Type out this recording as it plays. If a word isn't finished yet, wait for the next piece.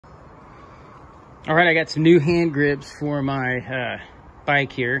All right, I got some new hand grips for my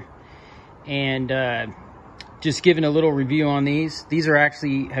bike here, and just giving a little review on these. These are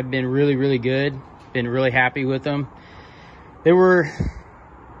actually have been really good. Been really happy with them. They were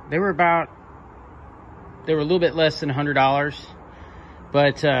a little bit less than $100,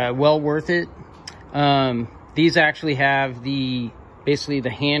 but well worth it. These actually have basically the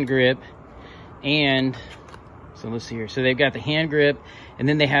hand grip, and so let's see here. So they've got the hand grip, and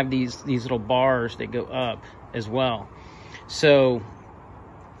then they have these little bars that go up as well. So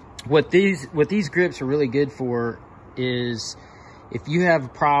what these grips are really good for is if you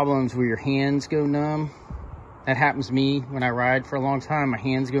have problems where your hands go numb. That happens to me when I ride for a long time. My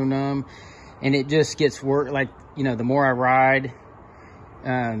hands go numb, and it just gets worse. Like, you know, the more I ride,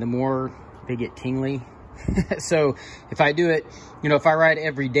 the more they get tingly. So if I do it, you know, if I ride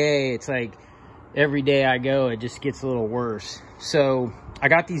every day, it's like every day I go, it just gets a little worse. So I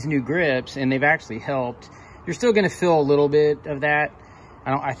got these new grips, and they've actually helped. You're still going to feel a little bit of that.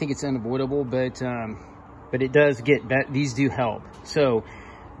 I think it's unavoidable, but it does get better. These do help. So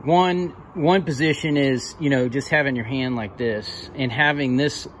one position is, you know, just having your hand like this and having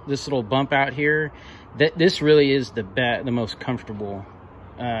this little bump out here. This really is the most comfortable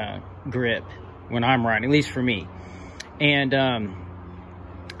grip when I'm riding, at least for me. And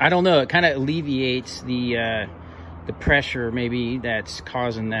I don't know, it kind of alleviates the pressure maybe that's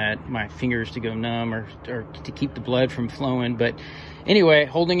causing my fingers to go numb, or to keep the blood from flowing. But anyway,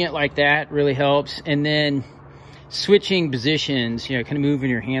 holding it like that really helps. And then switching positions, you know, kind of moving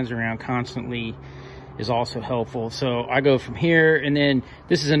your hands around constantly is also helpful. So I go from here, and then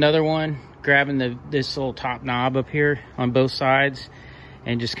this is another one, grabbing this little top knob up here on both sides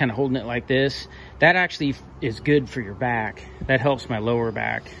and just kind of holding it like this. That actually is good for your back. That helps my lower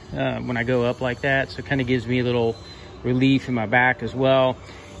back when I go up like that. So it kind of gives me a little relief in my back as well.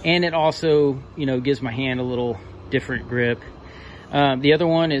 And it also, you know, gives my hand a little different grip. The other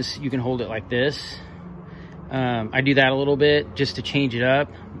one is you can hold it like this. I do that a little bit just to change it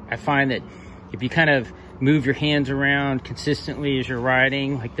up. I find that if you kind of move your hands around consistently as you're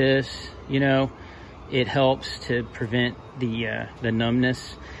riding like this, you know, it helps to prevent the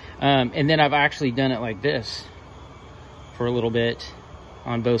numbness. And then I've actually done it like this for a little bit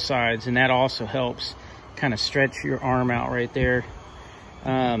on both sides, and that also helps kind of stretch your arm out right there.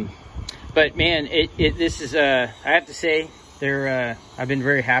 But man, this is I have to say, I've been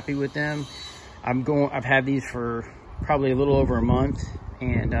very happy with them. I've had these for probably a little over a month,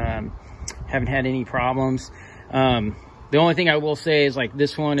 and haven't had any problems. The only thing I will say is, like,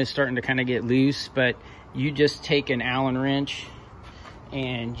 this one is starting to kind of get loose, but you just take an Allen wrench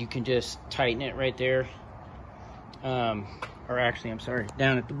and you can just tighten it right there. Or actually, I'm sorry,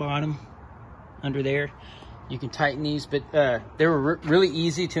 down at the bottom under there. You can tighten these, but they were really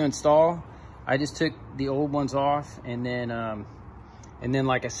easy to install. I just took the old ones off, and then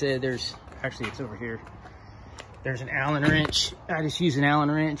like I said, actually it's over here. There's an Allen wrench. I just use an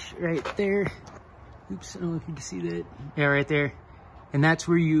Allen wrench right there. Oops, I don't know if you can see that. Yeah, right there. And that's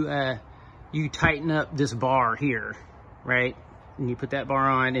where you tighten up this bar here, right? And you put that bar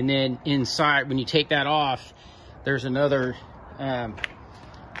on, and then inside, when you take that off, there's another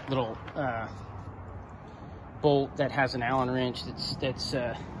little bolt that has an Allen wrench that's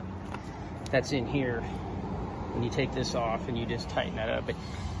in here. When you take this off, and you just tighten that up. But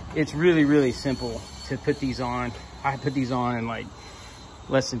it's really simple to put these on. I put these on in like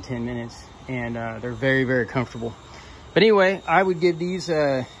less than 10 minutes, and they're very comfortable. But anyway, I would give these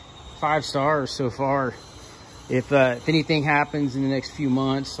 5 stars so far. If anything happens in the next few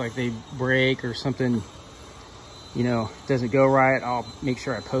months, like they break or something, you know, doesn't go right, I'll make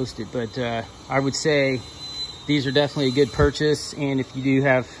sure I post it. But I would say these are definitely a good purchase. And if you do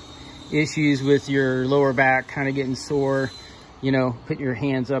have issues with your lower back kind of getting sore, you know, putting your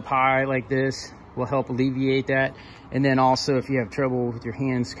hands up high like this will help alleviate that. And then also, if you have trouble with your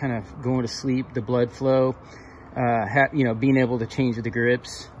hands kind of going to sleep, the blood flow, you know, being able to change the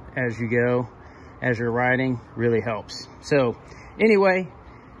grips as you go, as you're riding, really helps. So anyway,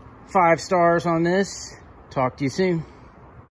 5 stars on this. Talk to you soon.